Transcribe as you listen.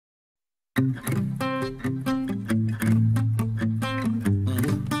Oh,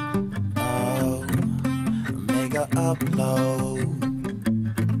 mega upload,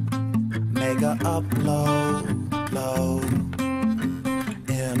 mega upload, load.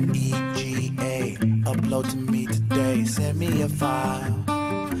 MEGA, upload to me today. Send me a file.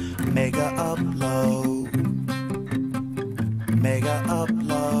 Mega upload, mega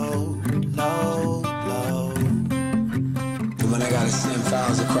upload, load, load. When I gotta send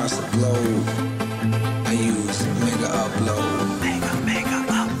files across the globe, I use MegaUpload. Mega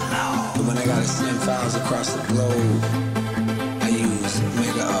upload. When I gotta send files across the globe, I use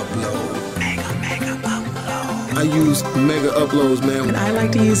MegaUpload. Mega upload. I use MegaUploads, man. And I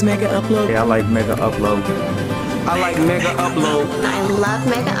like to use MegaUpload. Yeah, I like MegaUpload. I like MegaUpload. I love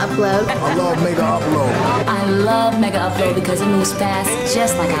MegaUpload. I love MegaUpload. I love MegaUpload because it moves fast,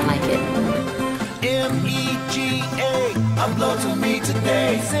 just like I like it. MEGA, upload to me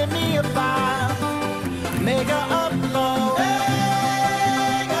today. Send me a file. Mega upload.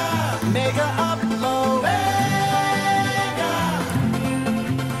 Mega upload.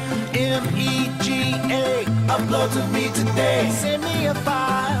 MEGA, upload to me today. Send me a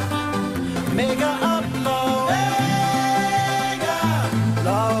file. Mega upload.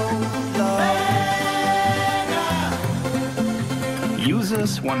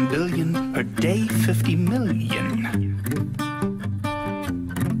 Users 1 billion, per day 50 million.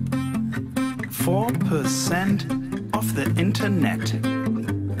 4% of the internet.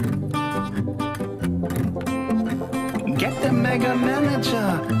 Get the Mega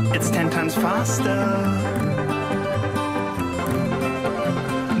Manager, it's 10 times faster.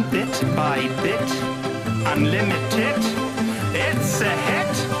 Bit by bit, unlimited. It's a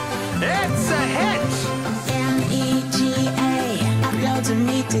hit, it's a hit. MEGA, upload to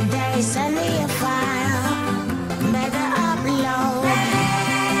me today. Send me a file. MegaUpload.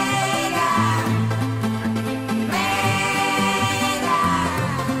 MEGA,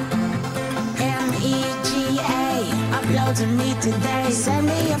 upload to me today. Send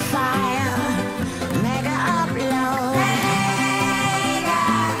me a file. MegaUpload.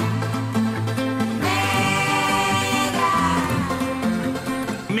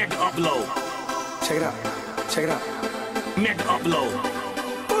 MegaUpload. Check it out. Check it out. MegaUpload.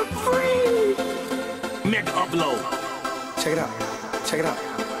 For free. MegaUpload. Check it out. Check it out.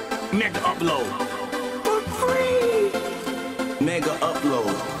 MegaUpload. For free.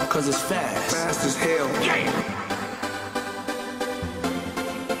 MegaUpload, cause it's fast. Fast as hell. Yeah.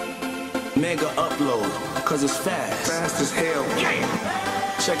 MegaUpload, cause it's fast. Fast as hell. Yeah.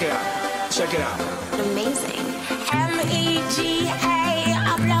 Check it out. Check it out. Amazing. MEGA,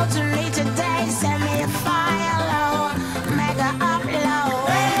 upload to me today. Send me a file. Oh, MegaUpload.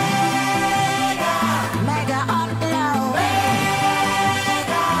 MegaUpload.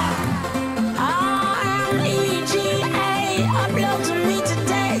 Oh, MEGA, upload to me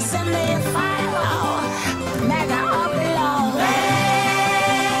today. Send me a file. Oh, MegaUpload.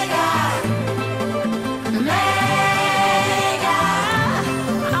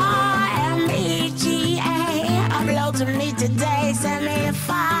 Upload to me today, send me a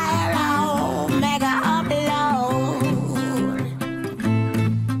file, oh, MegaUpload.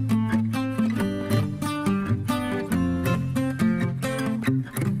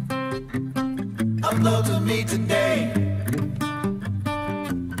 Upload to me today.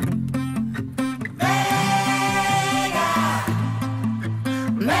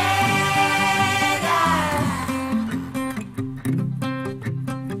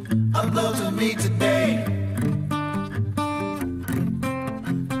 Upload to me today.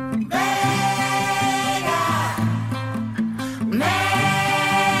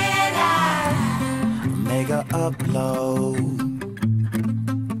 Mega upload.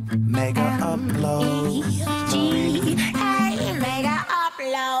 Mega upload.